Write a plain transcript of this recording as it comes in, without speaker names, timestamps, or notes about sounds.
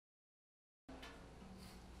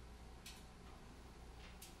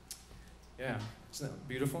Yeah, isn't that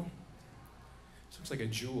beautiful? This looks like a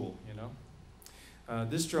jewel, you know?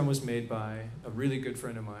 This drum was made by a really good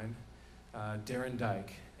friend of mine, Darren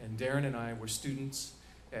Dyke. And Darren and I were students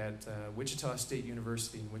at Wichita State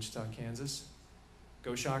University in Wichita, Kansas.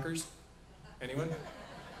 Go Shockers? Anyone?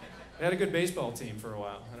 They had a good baseball team for a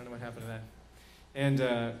while. I don't know what happened to that.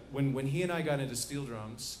 And when he and I got into steel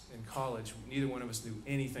drums in college, neither one of us knew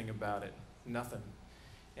anything about it, nothing.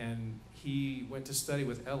 And he went to study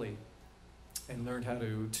with Ellie and learned how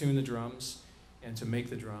to tune the drums and to make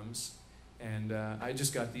the drums. And I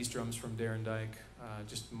just got these drums from Darren Dyke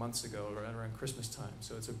just months ago, right around Christmas time.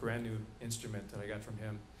 So it's a brand new instrument that I got from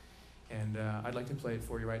him. And I'd like to play it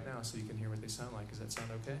for you right now so you can hear what they sound like. Does that sound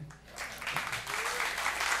okay?